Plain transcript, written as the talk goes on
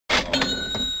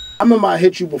I remember I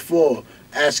hit you before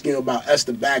asking about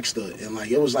Esther Baxter, and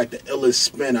like it was like the illest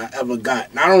spin I ever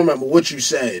got. And I don't remember what you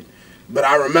said, but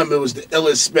I remember it was the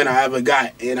illest spin I ever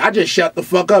got, and I just shut the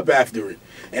fuck up after it.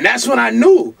 And that's when I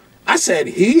knew. I said,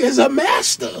 he is a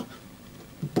master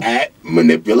at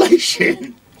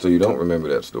manipulation. So you don't remember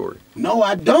that story? No,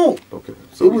 I don't. Okay,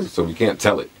 so we can't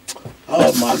tell it.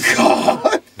 Oh my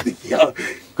God.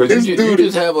 Because you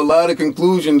just have a lot of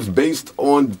conclusions based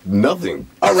on nothing.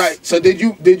 All right, so did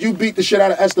you beat the shit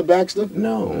out of Esther Baxter?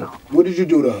 No. What did you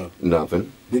do to her?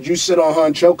 Nothing. Did you sit on her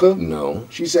and choke her? No.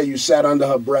 She said you sat under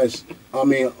her breast,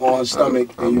 on her stomach,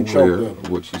 and you choked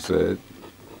her. What she said.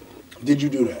 Did you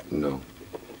do that? No.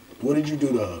 What did you do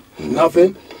to her?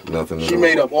 Nothing? Nothing at She all.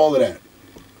 made up all of that.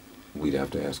 We'd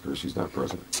have to ask her. She's not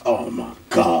present. Oh my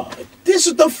God. This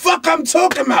is the fuck I'm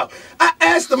talking about. I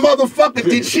asked the motherfucker,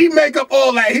 did she make up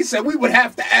all that? He said we would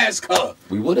have to ask her.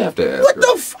 We would have to ask what her.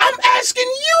 the I'm asking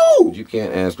you. You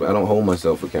can't ask. I don't hold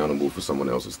myself accountable for someone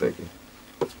else's thinking.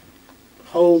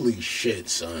 Holy shit,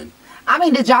 son. I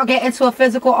mean, did y'all get into a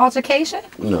physical altercation?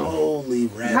 No. Holy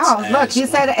rats. No, look, he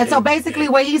said, and so basically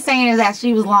what he's saying is that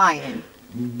she was lying.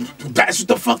 That's what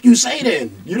the fuck you say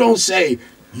then. You don't say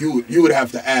you would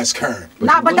have to ask her.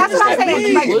 Nah, but that's what I'm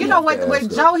saying. Like, you know what,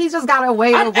 with Joe, he just got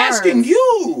away with I'm asking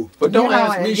you. But don't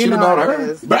ask me shit about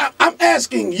her. But I'm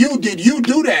asking you, did you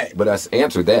do that? But I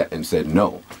answered that and said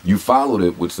no. You followed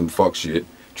it with some fuck shit,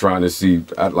 trying to see,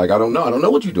 I don't know. I don't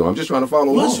know what you're doing. I'm just trying to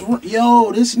follow along.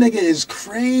 Yo, this nigga is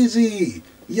crazy.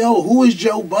 Yo, who is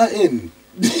Joe Budden?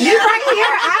 He's right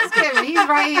here. Ask him. He's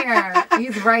right here.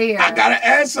 He's right here. I gotta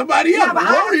ask somebody else.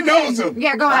 Rory knows him.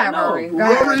 Yeah, go ahead, Rory.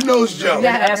 Rory knows Joe.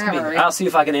 Yeah, ask me. I'll see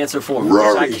if I can answer for him.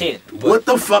 Rory, I can't. What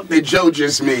the fuck did Joe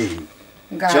just mean?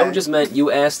 Joe just meant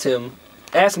you asked him.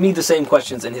 Ask me the same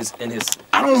questions in his.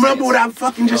 I don't remember what I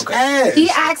fucking just asked. He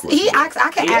asked. I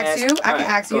can ask you. I can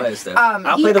ask you.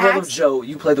 I'll play the role of Joe.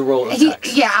 You play the role of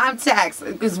Tex. Yeah, I'm Tex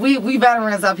because we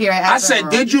veterans up here. I said,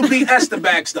 did you beat Esther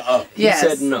Baxter up? Yes. He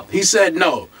said no. He said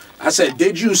no. I said,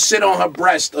 did you sit on her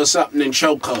breast or something and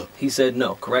choke her? He said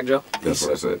no. Correct, Joe? That's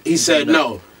what I said. He said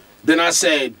no. Then I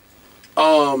said,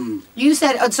 you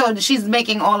said so she's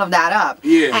making all of that up.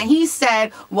 Yeah. And he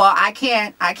said, well, I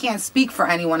can't speak for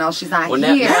anyone else. She's not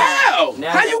here. How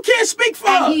you can't speak for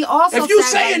her? And he also if you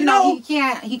said say that, no,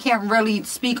 he can't really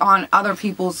speak on other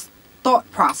people's thought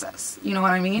process. You know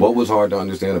what I mean? What was hard to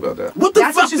understand about that? What the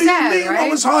That's fuck what you do you said, mean? right?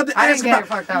 What was hard to I ask didn't get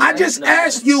about? it fucked up, I right? just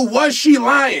asked you, was she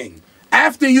lying?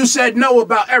 After you said no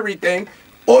about everything,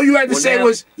 all you had to say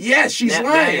was, yes, she's now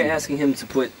lying. you're asking him to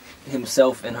put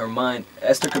himself in her mind.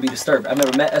 Esther could be disturbed. I've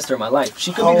never met Esther in my life.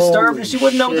 She could be disturbed and she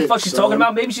wouldn't know what the fuck she's talking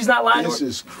about. Maybe she's not lying. This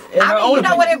is you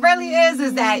know what it really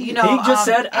is that, you know, he just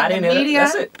said, I didn't hear media,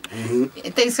 that's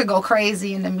it. Things could go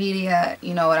crazy in the media,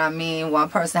 you know what I mean? One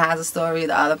person has a story,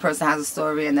 the other person has a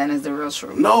story, and then it's the real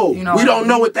truth. No, you know we don't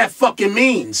know what that fucking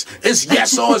means. It's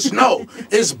yes or it's no.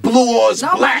 It's blue or it's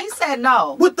no, black. But he said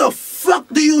no. What the fuck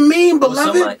do you mean,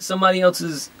 beloved? Well, somebody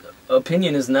else's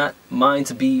opinion is not mine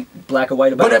to be black or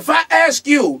white about. But if I ask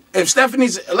you, if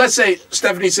let's say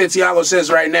Stephanie Santiago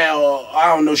says right now,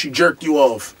 I don't know, she jerked you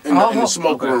off in the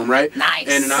smoke room, right? Nice.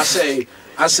 And then I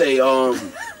say, yo,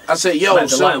 I have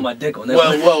to lie on my dick on that.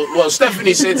 Well,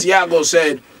 Stephanie Santiago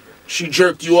said she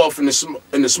jerked you off in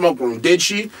the smoke room. Did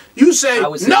she? You say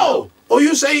no, or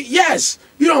you say yes.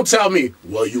 You don't tell me.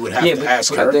 Well, you would have to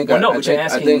ask her.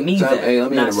 Hey,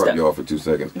 let me interrupt y'all for 2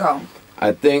 seconds. Go.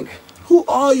 I think. Who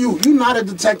are you? You're not a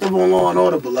detective on Law and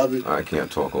Order, beloved. I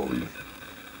can't talk over you.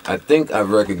 I think I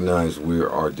recognize where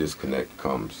our disconnect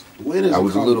comes. Where does I it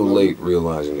was a come little from? late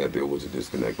realizing that there was a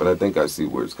disconnect, but I think I see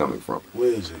where it's coming from. Where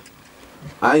is it?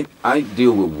 I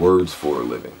deal with words for a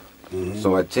living,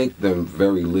 so I take them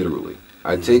very literally.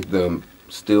 I take them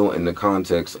still in the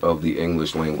context of the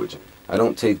English language. I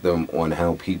don't take them on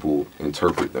how people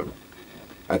interpret them.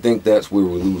 I think that's where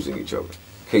we're losing each other.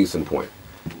 Case in point.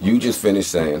 You just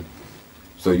finished saying,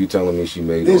 so you telling me she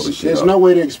made all this shit There's up. no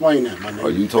way to explain that, my nigga. Are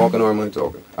you talking or am I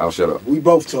talking? I'll shut up. We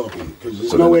both talking, because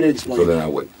there's no way to explain that. So then I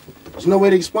wait. There's no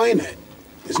way to explain that.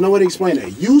 There's no way to explain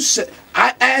that. You said,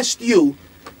 I asked you,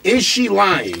 is she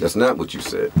lying? That's not what you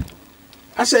said.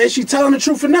 I said, is she telling the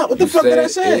truth or not? What the fuck did I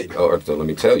say? So let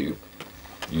me tell you.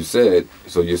 You said,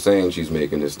 so you're saying she's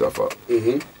making this stuff up.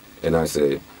 And I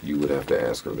said, you would have to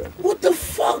ask her that. What the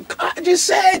fuck? I just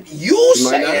said, you She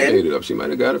might not have said. made it up. She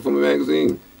might have got it from a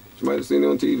magazine. She might have seen it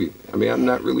on TV. I mean, I'm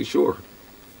not really sure.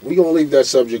 We're going to leave that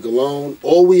subject alone.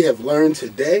 All we have learned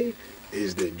today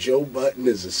is that Joe Budden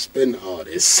is a spin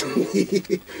artist.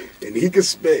 And he can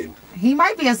spin. He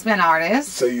might be a spin artist.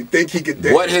 So you think he could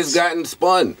dance? What has gotten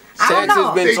spun? I don't Sax know.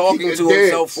 has been Think he talking could to dance.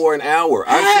 himself for an hour.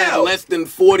 I've said How? less than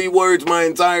 40 words my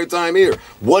entire time here.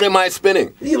 What am I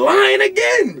spinning? He lying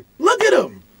again. Look at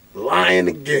him. Lying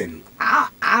again.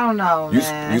 I don't know,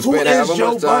 man. You Who spent is however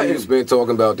Joe much time you Budden? spent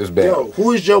talking about this battle. Yo,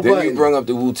 who is Joe Then Budden? you bring up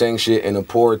the Wu-Tang shit in a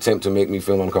poor attempt to make me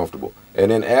feel uncomfortable.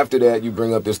 And then after that, you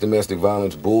bring up this domestic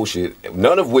violence bullshit,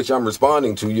 none of which I'm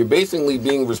responding to. You're basically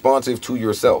being responsive to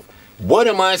yourself. What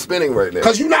am I spinning right now?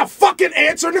 Because you're not fucking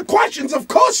answering the questions. Of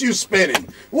course you spinning.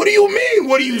 What do you mean,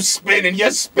 what are you spinning? You're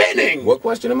spinning. What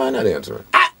question am I not answering?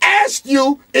 I asked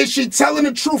you, is she telling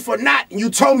the truth or not? And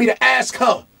you told me to ask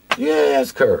her. Yeah,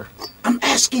 ask her. I'm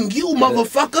asking you,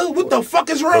 motherfucker. What the fuck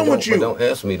is wrong with you? But don't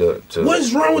ask me to What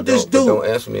is wrong with this but dude? Don't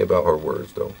ask me about her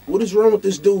words, though. What is wrong with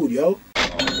this dude, yo?